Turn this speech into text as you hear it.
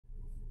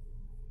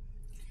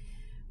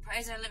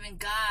Praise our living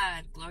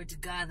God. Glory to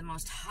God, the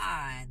Most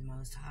High, the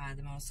Most High,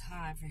 the Most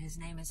High, for his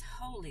name is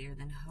holier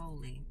than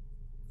holy.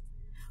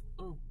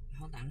 Oh,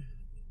 hold on.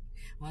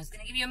 Well, I was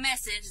going to give you a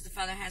message the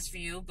Father has for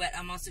you, but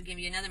I'm also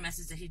giving you another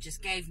message that he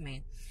just gave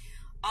me.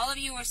 All of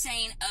you are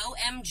saying,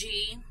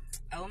 OMG,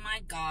 oh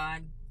my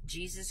God,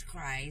 Jesus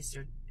Christ,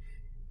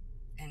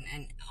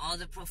 and all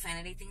the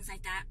profanity, things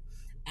like that.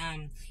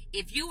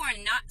 If you are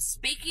not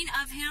speaking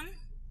of him,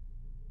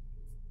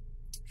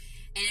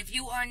 and if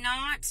you are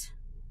not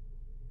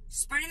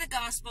spreading the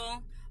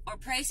gospel or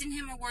praising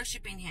him or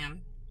worshiping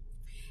him,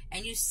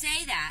 and you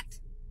say that,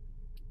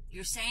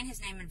 you're saying his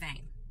name in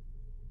vain.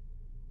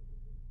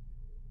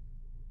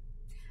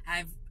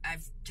 I've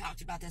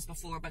talked about this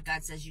before, but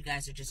God says you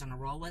guys are just on a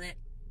roll with it.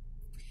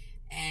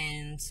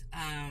 And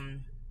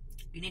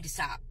you need to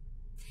stop.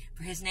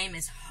 For his name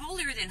is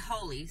holier than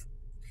holy,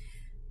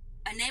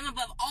 a name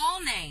above all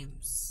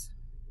names.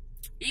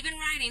 Even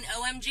writing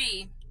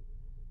OMG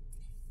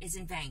is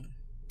in vain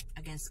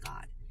against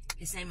God.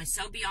 His name is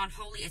so beyond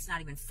holy, it's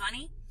not even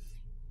funny.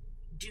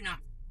 Do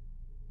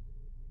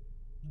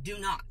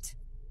not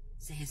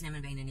say his name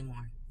in vain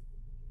anymore.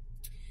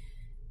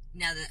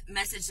 Now, the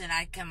message that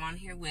I come on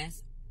here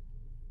with,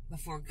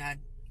 before God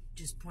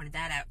just pointed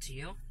that out to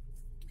you,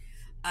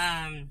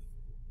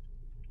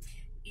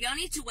 y'all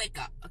need to wake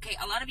up, okay?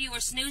 A lot of you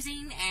are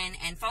snoozing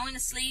and falling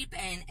asleep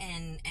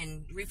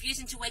and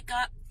refusing to wake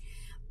up.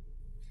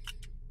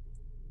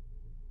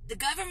 The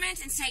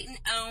government and Satan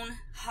own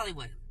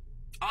Hollywood.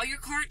 All your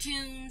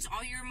cartoons,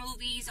 all your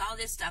movies, all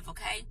this stuff,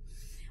 okay?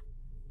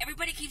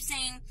 Everybody keeps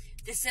saying,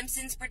 The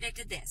Simpsons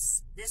predicted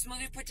this. This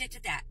movie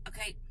predicted that,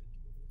 okay?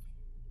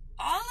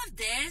 All of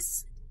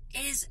this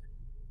is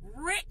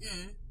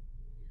written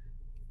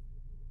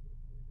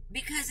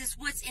because it's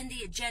what's in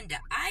the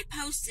agenda. I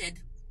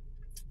posted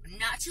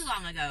not too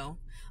long ago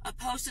a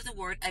post of the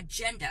word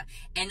agenda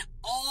and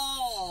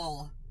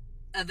all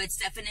of its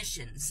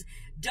definitions.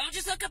 Don't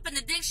just look up in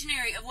the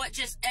dictionary of what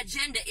just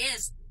agenda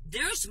is.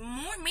 There's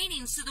more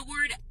meanings to the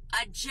word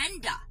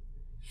agenda.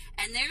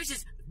 And there's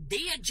this,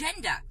 the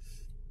agenda.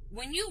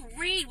 When you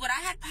read what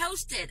I had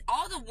posted,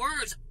 all the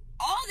words,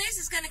 all this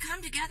is going to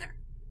come together.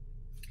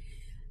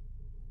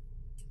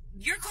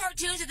 Your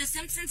cartoons of The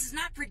Simpsons is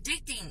not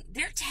predicting.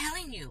 They're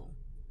telling you.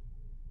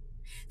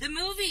 The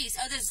movies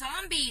of the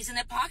zombies and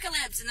the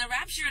apocalypse and the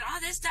rapture and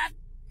all this stuff,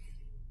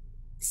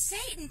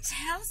 Satan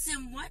tells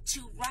them what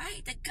to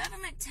write. The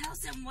government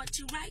tells them what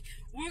to write.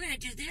 We're going to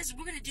do this.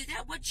 We're going to do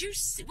that. What you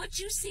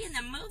see in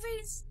the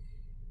movies,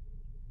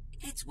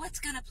 it's what's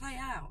going to play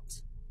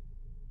out.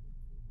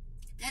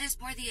 That is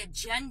for the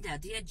agenda.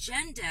 The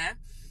agenda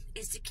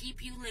is to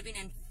keep you living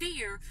in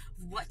fear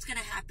of what's going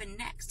to happen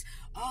next.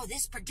 Oh,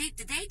 this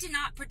predicted. They did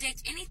not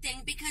predict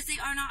anything because they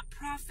are not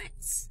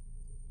prophets.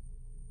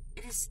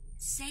 It is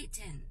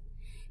Satan.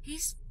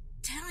 He's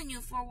telling you,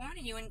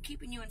 forewarning you, and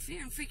keeping you in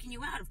fear and freaking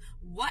you out of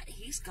what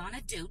he's going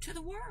to do to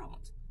the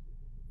world.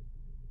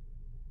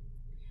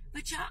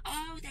 But y'all,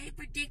 oh, they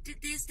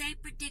predicted this, they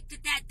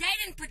predicted that. They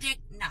didn't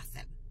predict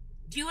nothing.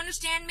 Do you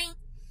understand me?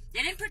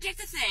 They didn't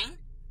predict a thing.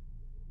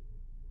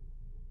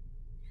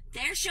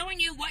 They're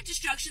showing you what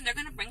destruction they're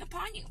going to bring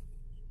upon you.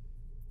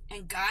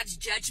 And God's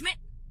judgment,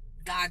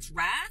 God's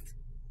wrath,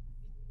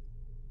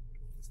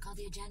 it's called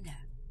the agenda.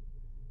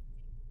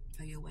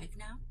 Are you awake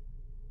now?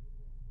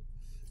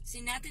 See,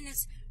 nothing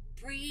is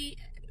predicted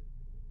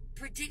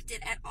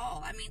at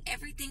all. I mean,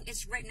 everything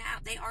is written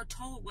out. They are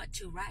told what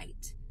to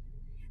write.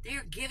 They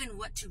are given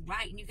what to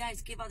write. And you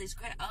guys give all this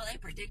credit. Oh, they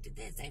predicted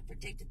this. They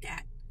predicted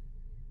that.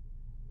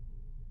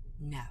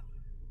 No.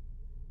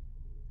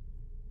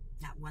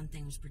 Not one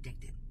thing was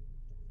predicted.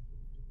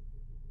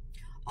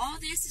 All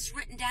this is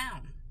written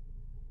down.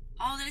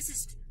 All this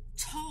is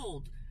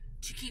told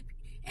to keep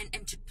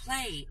and to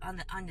play on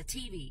the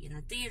TV and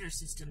the theater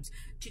systems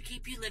to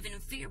keep you living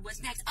in fear.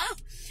 What's next? Oh,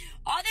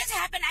 all this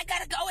happened. I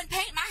gotta go and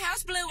paint my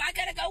house blue. I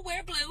gotta go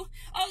wear blue.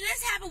 Oh,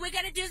 this happened. We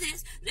gotta do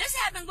this. This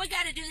happened. We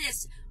gotta do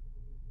this.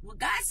 What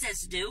God says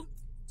to do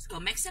is go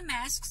make some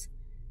masks,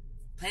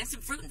 plant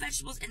some fruit and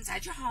vegetables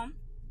inside your home,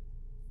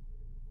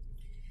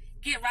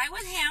 get right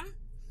with him,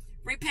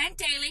 repent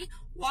daily,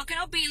 walk in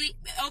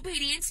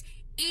obedience,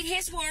 eat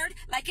his word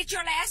like it's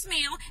your last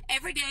meal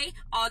every day,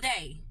 all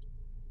day.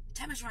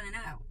 Time is running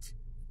out.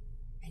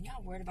 And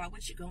y'all worried about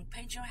what you're going to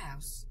paint your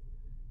house.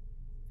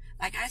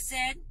 Like I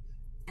said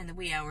in the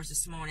wee hours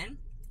this morning,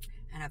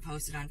 and I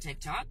posted on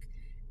TikTok,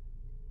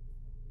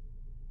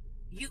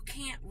 you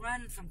can't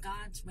run from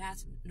God's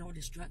wrath nor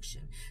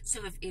destruction.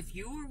 So if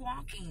you're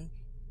walking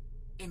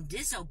in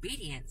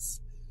disobedience,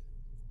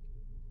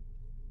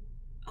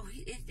 oh,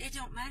 it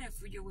don't matter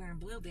if you're wearing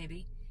blue,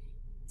 baby.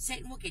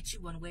 Satan will get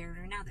you one way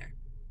or another.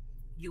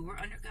 You are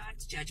under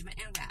God's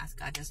judgment and wrath.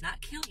 God does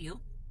not kill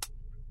you,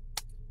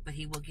 but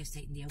he will give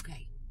Satan the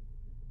okay.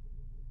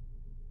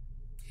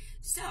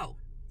 So,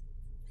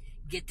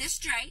 get this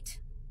straight.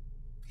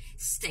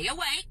 Stay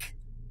awake.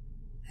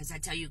 As I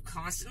tell you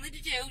constantly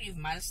to do. You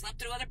might have slept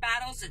through other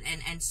battles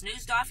and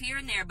snoozed off here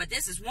and there, but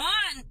this is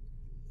one.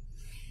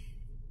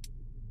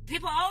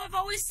 People all have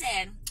always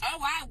said,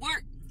 oh, I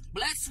work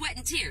Blood, sweat,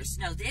 and tears.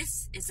 No,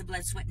 this is the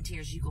blood, sweat, and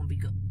tears you're going to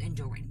be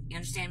enduring. You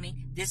understand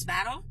me? This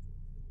battle,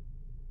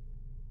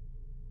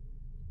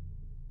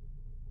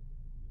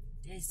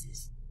 this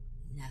is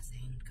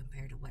nothing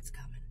compared to what's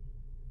coming.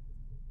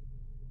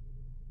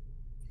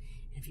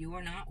 If you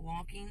are not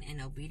walking in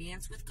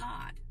obedience with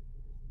God,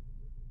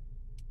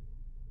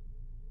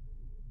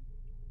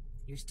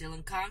 you're still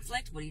in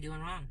conflict. What are you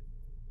doing wrong?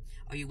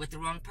 Are you with the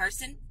wrong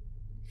person?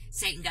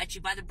 Satan got you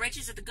by the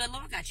britches, or the good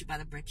Lord got you by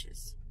the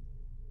britches?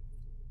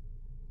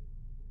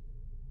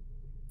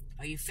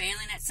 Are you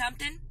failing at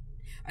something?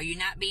 Are you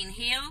not being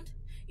healed?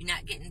 You're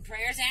not getting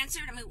prayers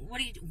answered? I mean,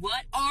 what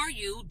are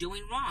you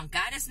doing wrong?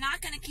 God is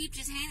not going to keep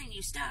just handing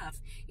you stuff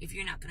if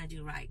you're not going to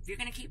do right. If you're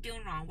going to keep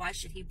doing wrong, why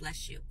should he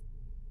bless you?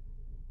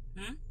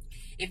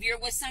 If you're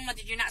with someone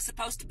that you're not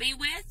supposed to be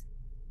with,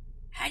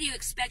 how do you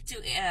expect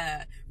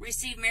to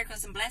receive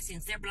miracles and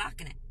blessings? They're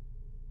blocking it.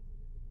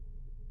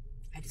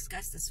 I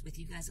discuss this with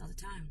you guys all the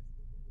time.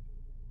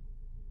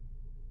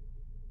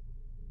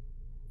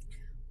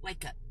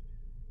 Wake up,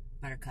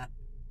 Buttercup.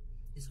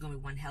 This is going to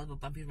be one hell of a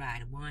bumpy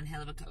ride, one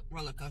hell of a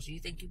roller coaster. You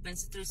think you've been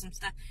through some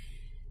stuff?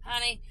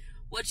 Honey,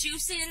 what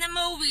you've seen in the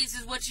movies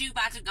is what you're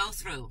about to go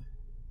through.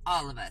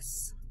 All of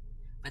us.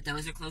 But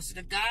those who are closer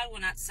to God will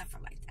not suffer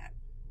like that.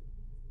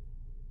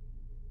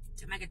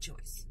 So make a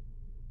choice.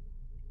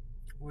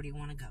 Where do you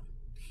want to go?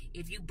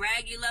 If you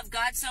brag you love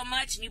God so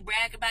much and you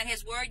brag about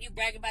his word, you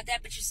brag about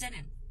that, but you're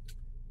sinning.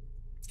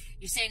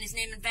 You're saying his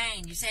name in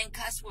vain. You're saying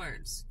cuss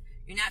words.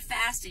 You're not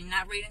fasting. You're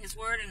not reading his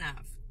word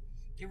enough.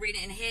 You're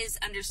reading in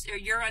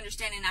your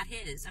understanding, not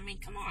his. I mean,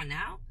 come on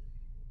now.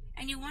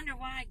 And you wonder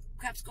why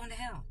crap's going to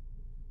hell.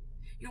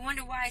 You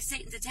wonder why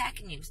Satan's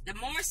attacking you. The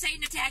more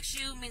Satan attacks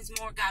you means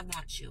more God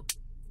wants you.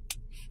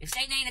 If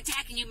Satan ain't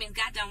attacking you, means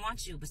God don't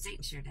want you, but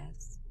Satan sure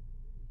does.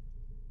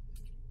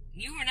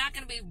 You are not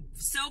going to be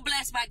so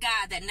blessed by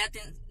God that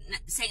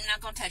Satan's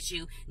not going to touch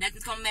you.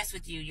 Nothing's going to mess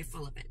with you. You're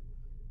full of it.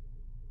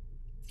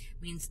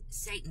 Means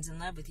Satan's in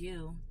love with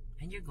you,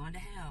 and you're going to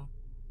hell.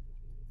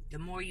 The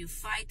more you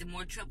fight, the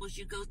more troubles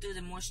you go through,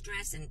 the more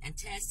stress and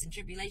tests and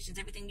tribulations,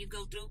 everything you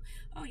go through.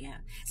 Oh, yeah.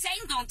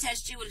 Satan's going to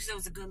test you if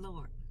it's a good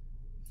Lord.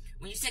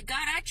 When you say,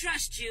 God, I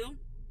trust you,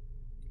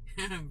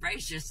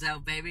 brace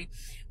yourself, baby.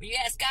 When you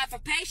ask God for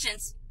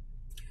patience,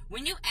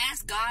 when you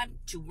ask God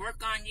to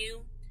work on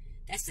you,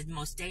 that's the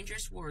most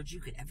dangerous words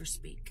you could ever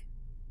speak.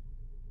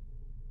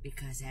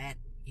 Because that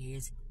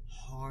is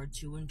hard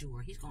to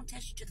endure. He's going to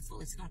test you to the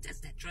fullest. He's going to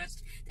test that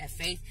trust, that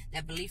faith,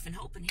 that belief and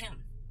hope in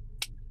him.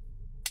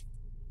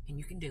 And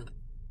you can do it.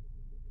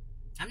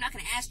 I'm not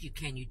going to ask you,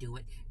 can you do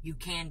it? You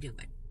can do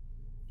it.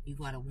 You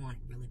got to want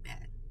it really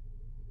bad.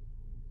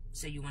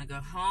 So you want to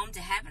go home to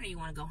heaven or you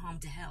want to go home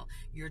to hell?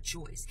 Your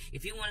choice.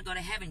 If you want to go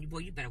to heaven, boy,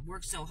 you better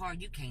work so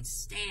hard you can't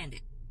stand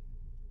it.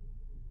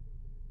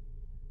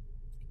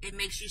 It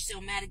makes you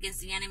so mad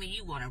against the enemy,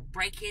 you want to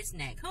break his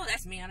neck. Oh,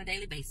 that's me on a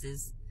daily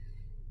basis.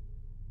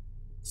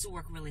 So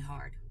work really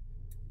hard.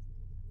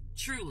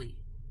 Truly,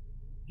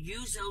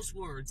 use those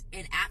words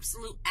in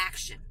absolute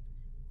action.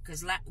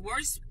 Because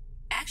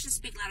actions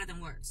speak louder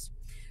than words.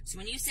 So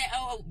when you say,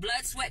 oh,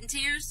 blood, sweat, and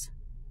tears,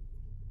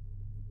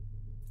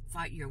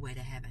 fight your way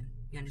to heaven.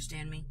 You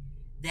understand me?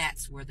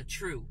 That's where the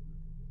true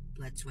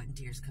blood, sweat, and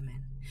tears come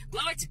in.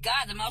 Glory to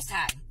God the Most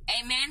High.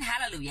 Amen.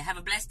 Hallelujah. Have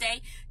a blessed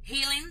day.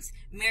 Healings,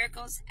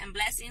 miracles, and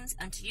blessings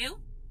unto you.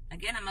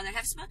 Again, I'm Mother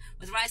Hefsma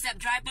with Rise Up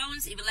Dry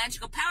Bones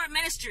Evangelical Power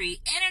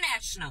Ministry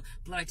International.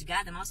 Glory to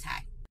God the Most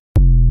High.